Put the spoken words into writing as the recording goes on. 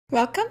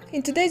Welcome!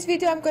 In today's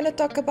video I'm going to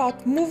talk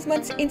about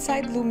movements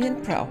inside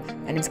Lumion PRO.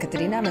 My name is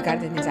Katarina, I'm a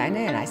garden designer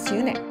and I see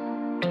you next.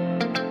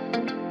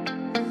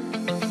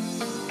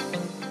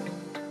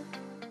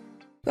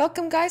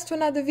 Welcome guys to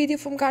another video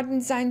from Garden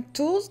Design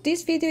Tools.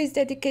 This video is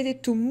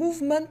dedicated to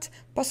movement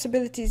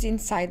possibilities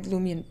inside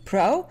Lumion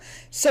PRO.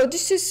 So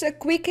this is a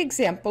quick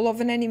example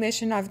of an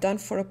animation I've done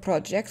for a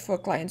project, for a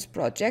client's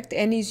project,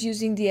 and is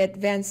using the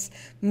advanced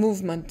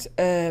movement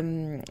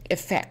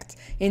effect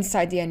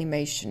inside the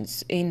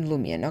animations in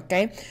Lumion,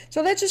 okay?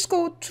 So let's just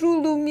go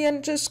through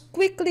Lumion, just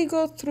quickly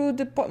go through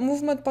the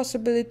movement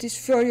possibilities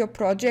for your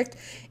project,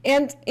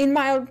 and in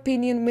my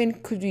opinion, when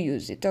could you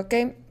use it,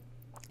 okay?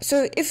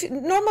 So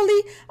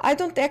normally I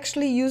don't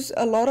actually use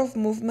a lot of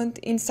movement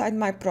inside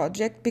my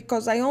project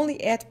because I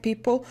only add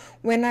people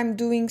when I'm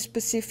doing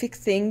specific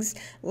things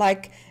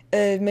like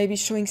maybe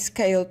showing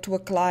scale to a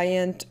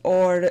client,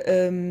 or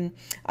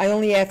I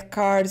only add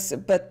cars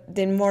but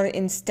then more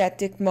in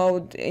static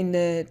mode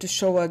to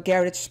show a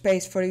garage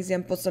space, for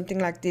example, something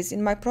like this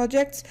in my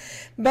projects.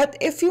 But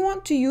if you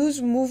want to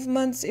use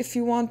movements, if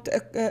you want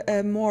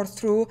a more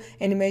through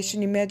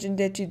animation, imagine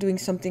that you're doing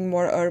something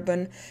more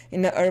urban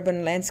in an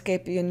urban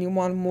landscape and you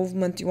want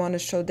movement, you want to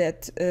show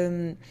that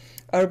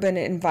urban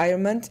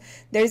environment.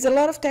 There is a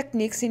lot of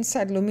techniques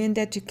inside Lumion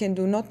that you can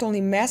do, not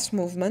only mass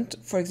movement,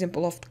 for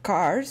example, of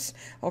cars,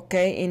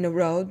 okay, in a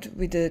road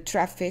with the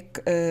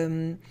traffic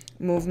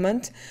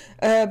movement,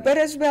 but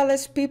as well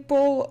as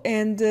people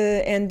and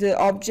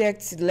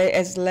objects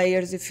as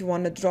layers, if you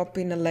want to drop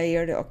in a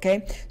layer,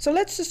 okay? So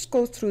let's just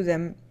go through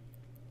them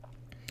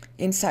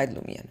inside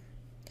Lumion.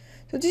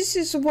 So this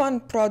is one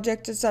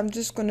project that I'm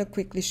just going to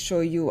quickly show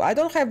you. I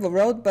don't have a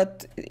road,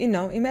 but you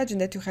know, imagine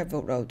that you have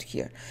a road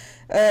here.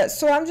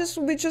 So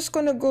we're just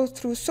going to go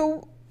through.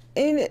 So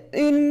in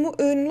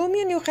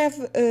Lumion you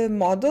have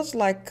models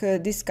like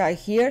this guy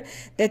here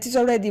that is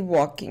already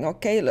walking,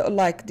 okay?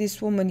 Like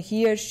this woman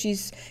here,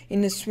 she's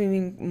in a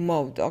swimming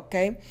mode,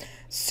 okay?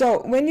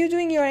 So when you're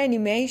doing your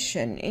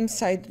animation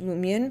inside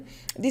Lumion,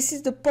 this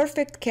is the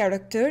perfect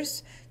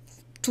characters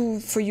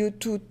for you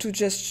to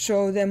just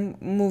show them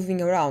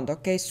moving around,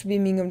 okay,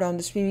 swimming around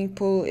the swimming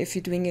pool if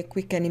you're doing a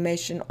quick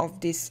animation of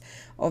this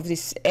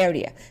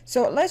area.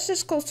 So let's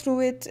just go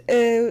through it.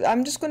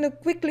 I'm just going to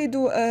quickly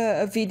do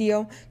a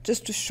video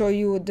just to show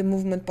you the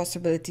movement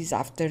possibilities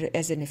after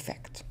as an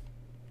effect.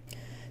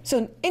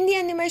 So in the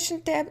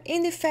animation tab,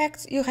 in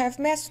effects, you have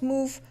mass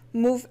move,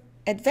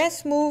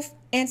 advanced move,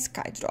 and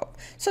Skydrop.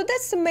 So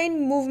that's the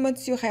main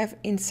movements you have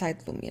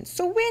inside Lumion.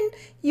 So when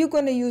you're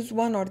going to use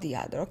one or the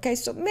other, okay?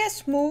 So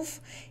mass move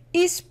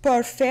is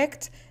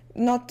perfect,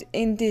 not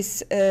in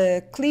this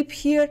clip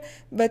here,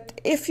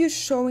 but if you're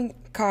showing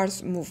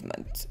cars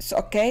movement, so,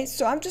 okay?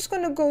 So I'm just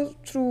going to go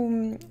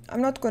through,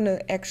 I'm not going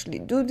to actually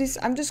do this,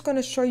 I'm just going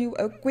to show you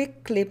a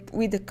quick clip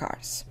with the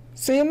cars.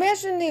 So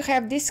imagine you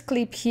have this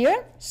clip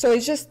here, so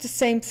it's just the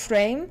same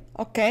frame,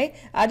 okay?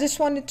 I just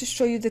wanted to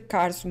show you the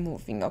cars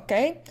moving,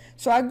 okay?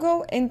 So I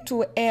go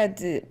into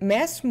add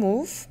mass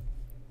move,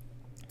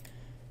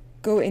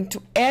 go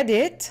into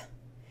edit,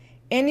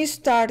 and you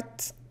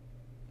start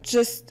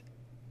just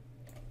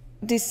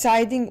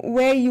deciding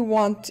where you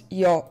want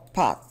your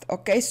path,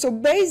 okay? So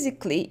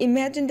basically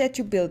imagine that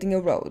you're building a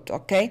road,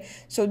 okay?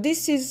 So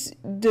this is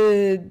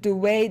the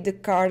way the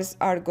cars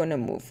are gonna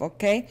move,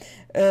 okay?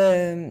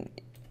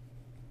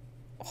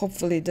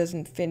 Hopefully it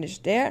doesn't finish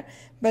there,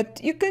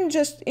 but you can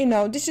just, you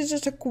know, this is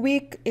just a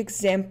quick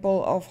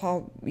example of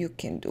how you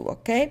can do,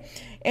 okay?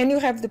 And you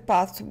have the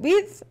path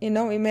width, you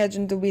know,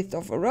 imagine the width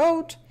of a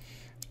road,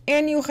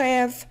 and you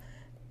have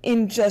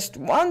in just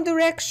one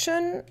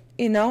direction,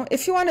 you know,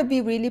 if you want to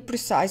be really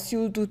precise,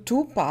 you'll do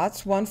two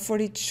paths, one for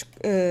each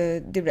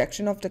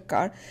direction of the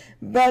car,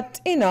 but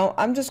you know,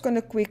 I'm just going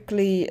to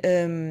quickly,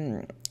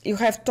 you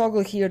have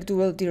toggle here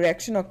dual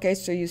direction, okay?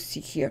 So you see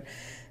here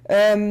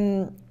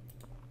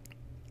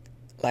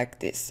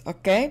like this,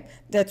 okay?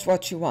 That's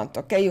what you want,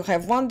 okay? You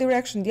have one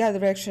direction, the other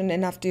direction,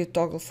 and after you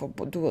toggle for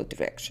dual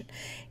direction.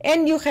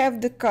 And you have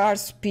the car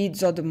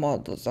speeds or the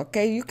models,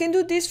 okay? You can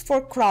do this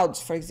for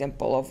crowds, for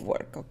example, of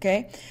work,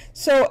 okay?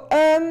 So,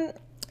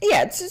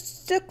 yeah, it's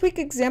just a quick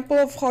example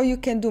of how you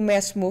can do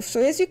mass move.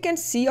 So as you can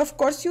see, of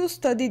course, you'll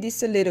study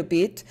this a little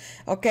bit,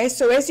 okay?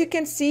 So as you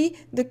can see,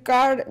 the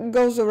car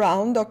goes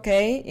around,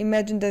 okay?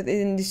 Imagine that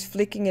it is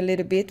flicking a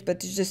little bit,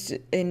 but it's just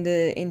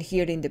in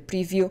here in the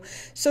preview.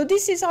 So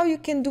this is how you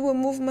can do a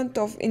movement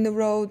in the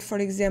road, for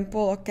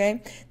example,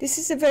 okay? This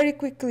is a very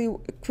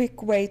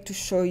quick way to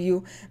show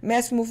you.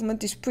 Mass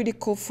movement is pretty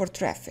cool for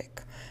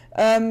traffic.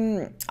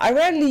 I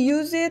rarely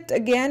use it,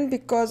 again,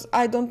 because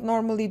I don't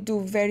normally do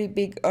very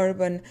big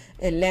urban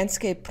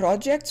landscape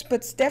projects,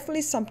 but it's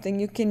definitely something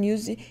you can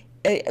use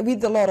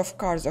with a lot of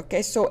cars,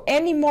 okay? So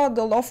any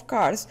model of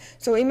cars,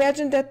 so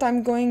imagine that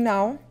I'm going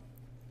now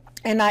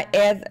and I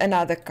add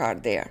another car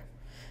there,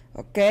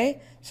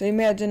 okay? So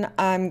imagine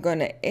I'm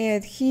gonna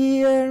add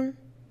here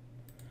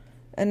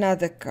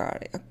another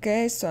car,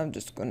 okay? So I'm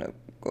just gonna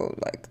go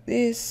like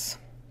this,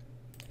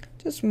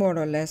 just more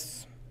or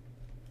less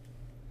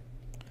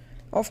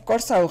Of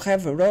course, I will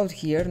have a road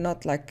here,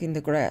 not like in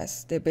the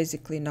grass. They're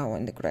basically now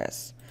in the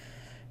grass.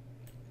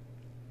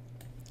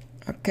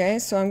 Okay,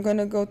 so I'm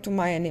gonna go to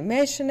my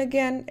animation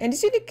again, and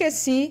as you can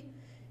see,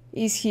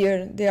 is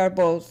here they are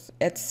both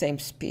at the same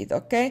speed.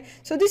 Okay,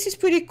 so this is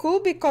pretty cool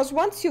because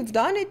once you've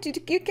done it,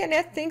 you can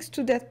add things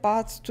to that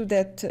path, to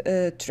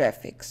that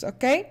traffics.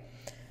 Okay,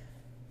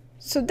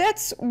 so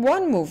that's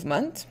one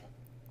movement.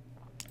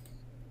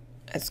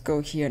 Let's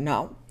go here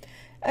now.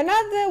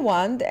 Another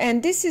one,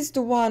 and this is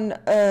the one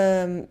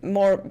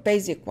more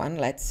basic one,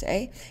 let's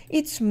say,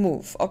 it's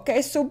move.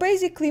 Okay, so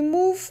basically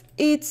move,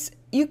 it's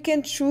you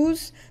can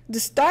choose the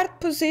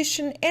start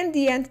position and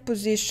the end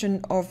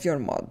position of your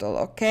model.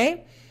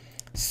 Okay,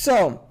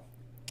 so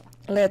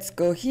let's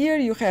go here.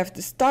 You have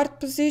the start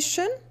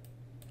position.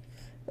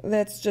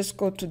 Let's just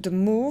go to the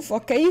move.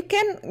 Okay, you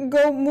can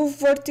go move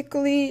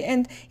vertically,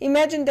 and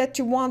imagine that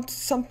you want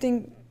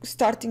something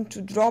starting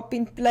to drop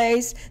in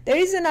place. There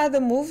is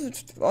another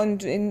move on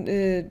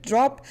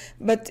drop,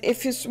 but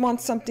if you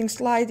want something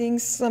sliding,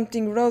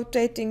 something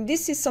rotating,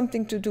 this is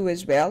something to do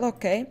as well.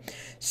 Okay,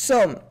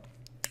 so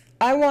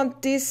I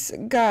want this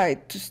guy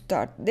to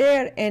start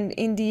there, and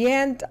in the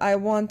end I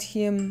want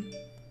him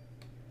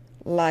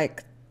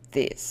like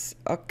this.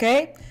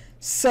 Okay,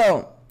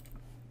 so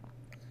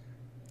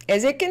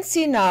as you can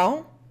see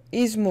now,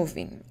 he's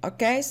moving.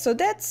 Okay, so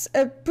that's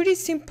a pretty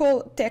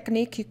simple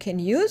technique you can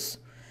use.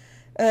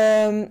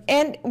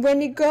 And when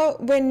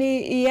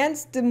he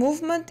ends the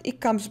movement, it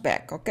comes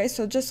back. Okay,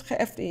 so just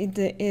have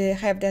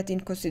that in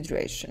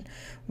consideration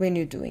when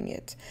you're doing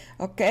it.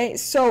 Okay,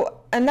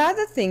 so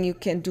another thing you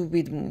can do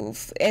with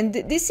move, and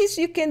this is,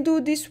 you can do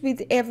this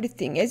with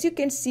everything. As you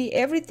can see,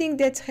 everything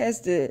that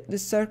has the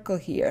circle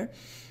here,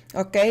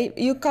 okay,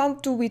 you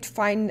can't do with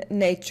fine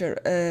nature.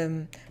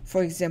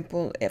 For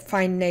example,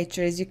 fine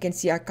nature, as you can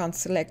see, I can't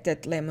select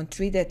that lemon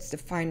tree. That's the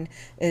fine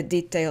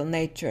detail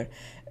nature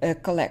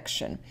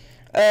collection.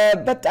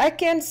 But I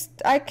can,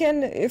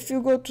 if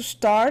you go to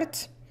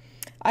start,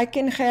 I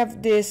can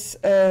have this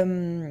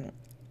in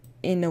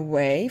a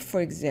way,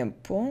 for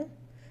example,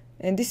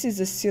 and this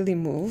is a silly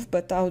move,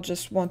 but I'll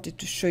just wanted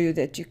to show you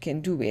that you can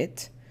do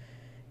it.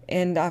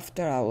 And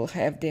after I will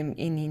have them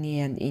in the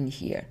end in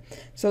here.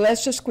 So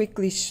let's just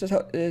quickly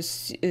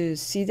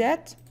see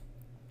that.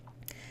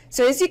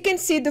 So as you can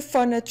see, the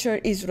furniture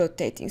is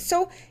rotating.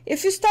 So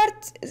if you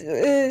start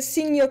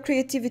seeing your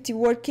creativity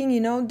working, you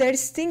know,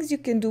 there's things you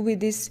can do with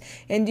this,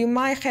 and you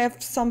might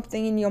have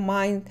something in your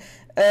mind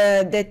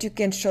that you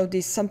can show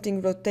this,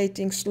 something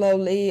rotating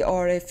slowly,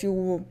 or if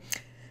you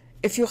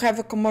have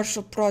a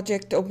commercial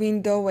project, a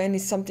window, and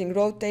it's something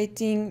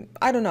rotating,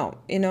 I don't know,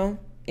 you know,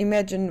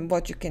 imagine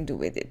what you can do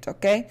with it.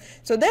 Okay,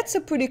 so that's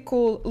a pretty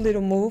cool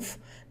little move.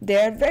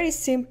 They're very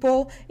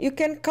simple. You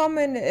can come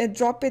and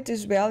drop it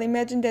as well.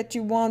 Imagine that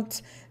you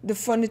want the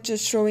furniture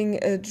showing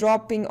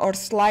dropping or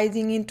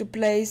sliding into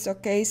place.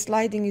 Okay,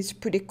 sliding is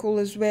pretty cool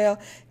as well,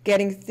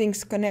 getting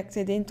things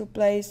connected into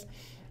place.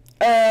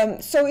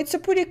 So it's a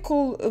pretty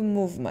cool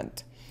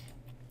movement.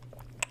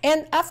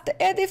 And after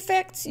add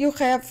effects, you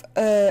have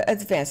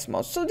advanced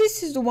mode. So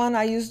this is the one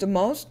I use the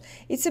most.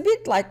 It's a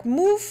bit like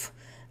move,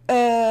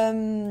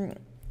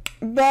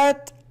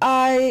 but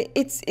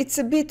it's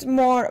a bit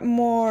more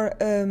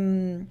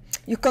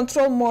you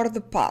control more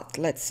the path,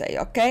 let's say.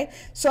 Okay,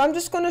 so I'm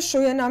just going to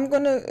show you, and I'm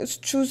going to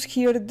choose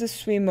here the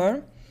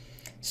swimmer.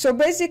 So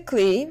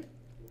basically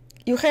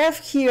you have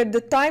here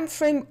the time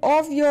frame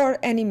of your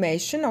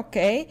animation.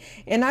 Okay,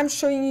 and I'm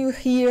showing you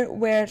here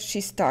where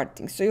she's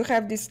starting. So you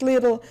have this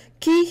little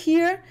key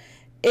here,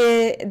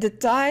 the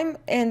time,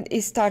 and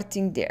is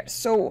starting there.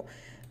 So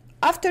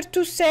after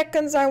 2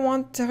 seconds I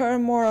want her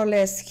more or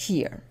less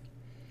here.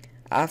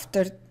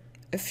 After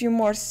a few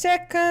more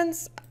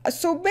seconds,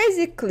 so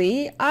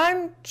basically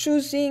I'm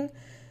choosing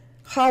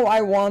how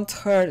I want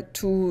her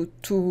to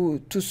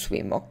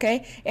swim.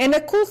 Okay, and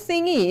a cool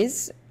thing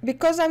is,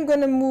 because I'm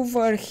gonna move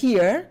her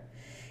here,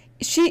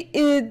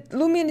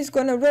 Lumion is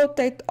gonna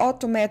rotate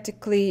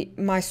automatically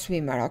my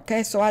swimmer.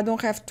 Okay, so I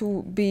don't have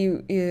to be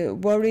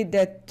worried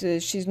that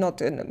she's not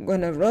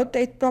gonna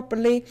rotate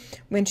properly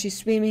when she's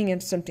swimming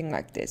and something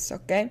like this.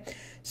 Okay,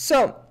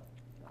 so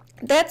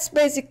that's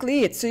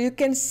basically it. So you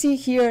can see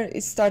here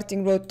it's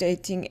starting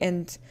rotating,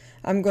 and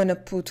I'm gonna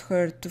put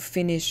her to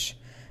finish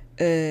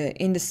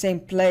in the same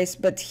place,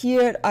 but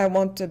here I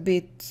want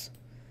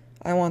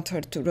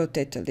her to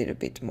rotate a little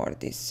bit more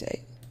this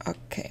way.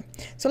 Okay,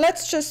 so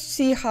let's just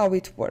see how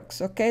it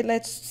works. Okay,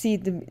 let's see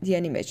the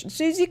animation.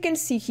 So as you can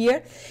see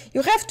here,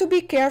 you have to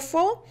be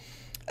careful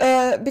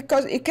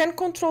because you can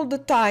control the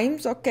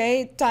times.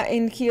 Okay,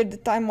 in here the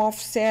time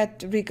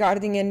offset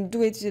regarding, and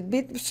do it a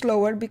bit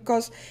slower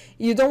because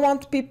you don't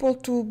want people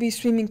to be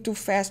swimming too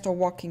fast or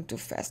walking too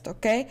fast.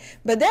 Okay,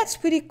 but that's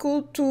pretty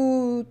cool,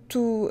 to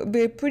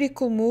be a pretty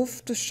cool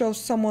move to show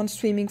someone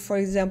swimming, for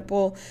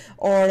example,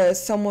 or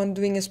someone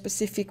doing a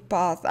specific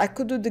path. I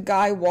could do the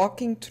guy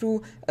walking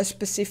through a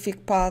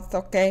specific path.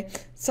 Okay,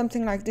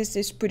 something like this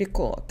is pretty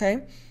cool.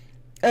 Okay,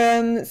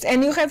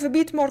 and you have a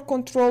bit more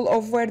control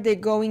of where they're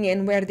going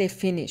and where they're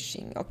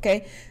finishing.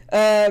 Okay,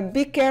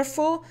 be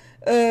careful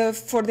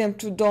for them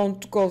to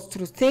don't go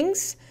through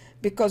things,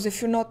 because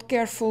if you're not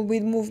careful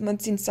with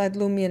movements inside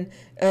Lumion,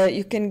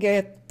 you can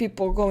get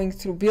people going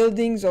through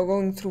buildings or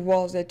going through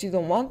walls that you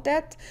don't want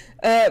that.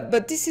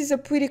 But this is a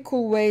pretty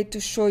cool way to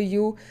show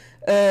you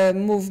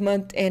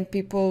movement and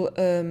people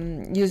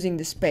using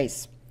the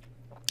space.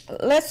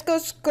 Let's go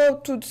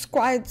to the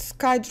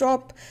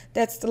Skydrop.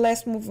 That's the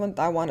last movement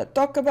I want to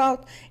talk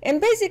about.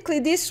 And basically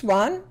this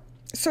one,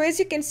 so as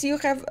you can see, you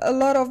have a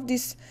lot of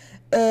these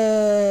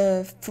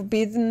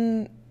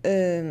forbidden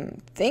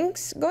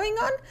things going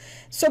on.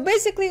 So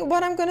basically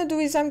what I'm going to do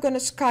is I'm going to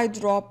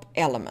Skydrop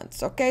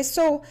elements. Okay,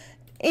 so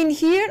in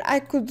here I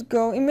could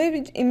go,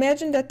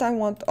 imagine that I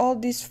want all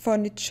this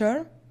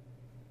furniture.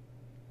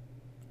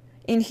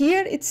 In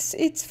here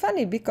it's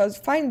funny because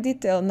find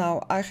detail,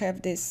 now I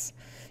have this,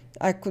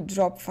 I could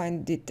drop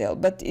find detail,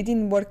 but it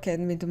didn't work at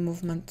me, the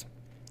movement.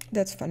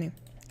 That's funny,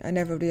 I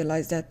never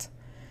realized that.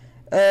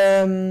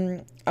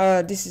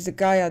 This is the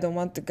guy, I don't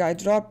want the guy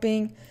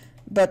dropping,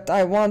 but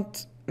I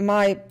want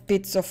my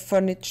bits of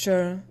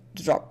furniture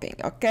dropping.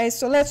 Okay,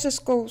 so let's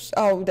just go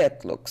how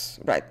that looks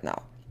right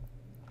now.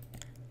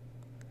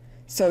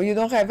 So you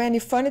don't have any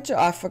furniture.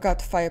 I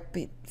forgot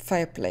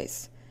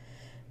fireplace.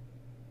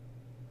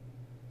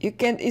 You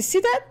see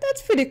that?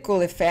 That's pretty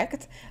cool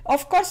effect.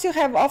 Of course you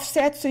have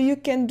offset, so you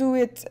can do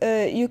it,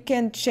 you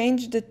can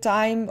change the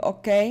time.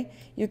 Okay,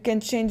 you can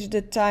change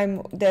the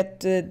time that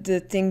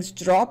the things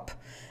drop,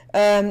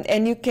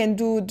 and you can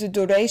do the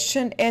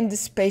duration and the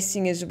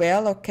spacing as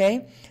well.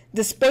 Okay,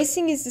 the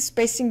spacing is the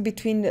spacing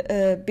between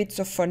bits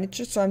of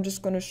furniture, so I'm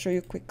just going to show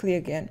you quickly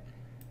again.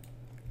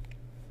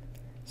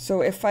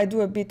 So if I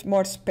do a bit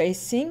more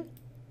spacing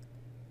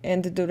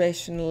and the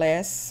duration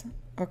less,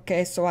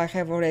 okay, so I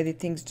have already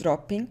things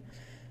dropping,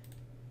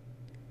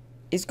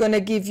 it's going to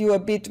give you a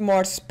bit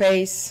more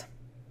space,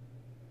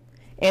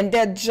 and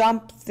that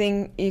jump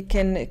thing you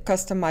can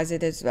customize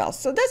it as well.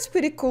 So that's a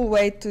pretty cool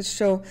way to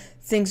show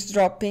things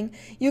dropping.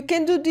 You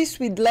can do this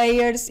with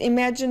layers.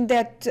 Imagine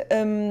that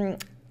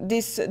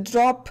this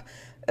drop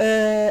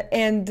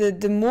and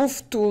the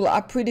move tool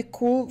are pretty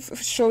cool,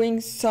 showing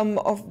some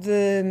of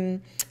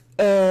the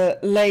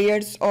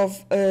layers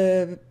of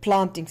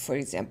planting, for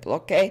example.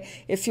 Okay,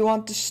 if you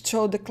want to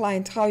show the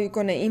client how you're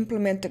going to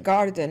implement a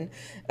garden,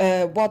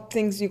 what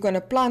things you're going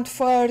to plant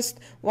first,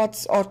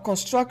 or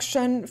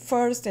construction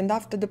first, and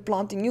after the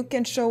planting, you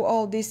can show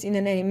all this in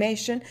an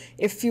animation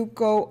if you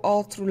go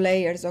all through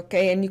layers.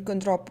 Okay, and you can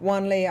drop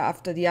one layer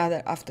after the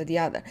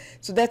other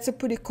So that's a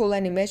pretty cool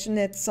animation.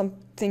 That's some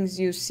things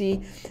you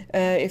see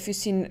if you've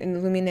seen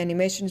in Lumion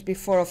animations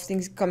before of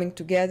things coming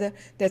together.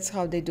 That's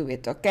how they do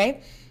it.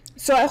 Okay,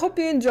 so I hope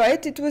you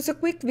enjoyed. It was a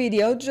quick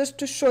video just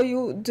to show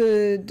you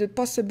the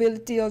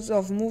possibilities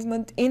of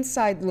movement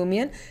inside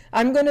Lumion.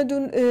 I'm gonna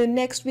do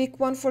next week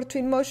one for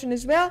Twinmotion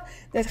as well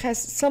that has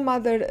some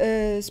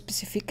other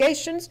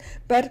specifications,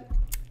 but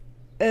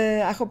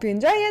I hope you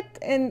enjoy it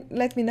and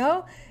let me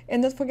know,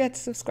 and don't forget to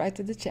subscribe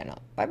to the channel.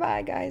 Bye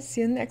bye guys,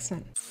 see you in the next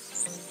one.